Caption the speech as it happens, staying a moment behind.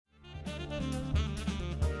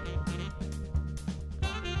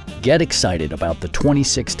Get excited about the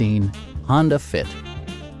 2016 Honda Fit.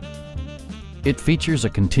 It features a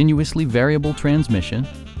continuously variable transmission,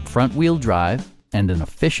 front-wheel drive, and an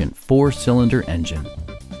efficient 4-cylinder engine.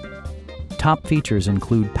 Top features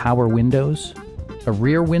include power windows, a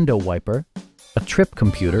rear window wiper, a trip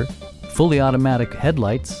computer, fully automatic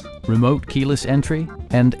headlights, remote keyless entry,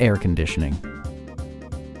 and air conditioning.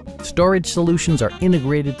 Storage solutions are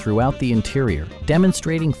integrated throughout the interior,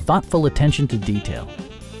 demonstrating thoughtful attention to detail.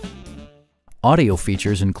 Audio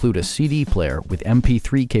features include a CD player with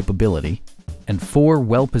MP3 capability and 4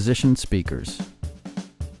 well-positioned speakers.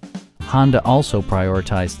 Honda also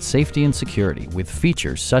prioritized safety and security with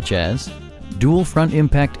features such as dual front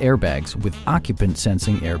impact airbags with occupant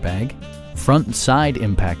sensing airbag, front and side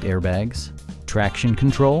impact airbags, traction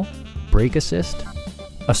control, brake assist,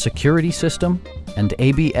 a security system, and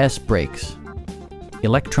ABS brakes.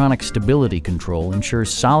 Electronic stability control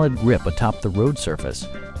ensures solid grip atop the road surface,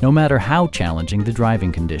 no matter how challenging the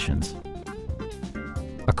driving conditions.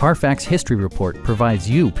 A Carfax history report provides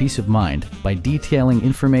you peace of mind by detailing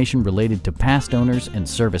information related to past owners and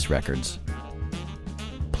service records.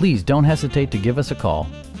 Please don't hesitate to give us a call.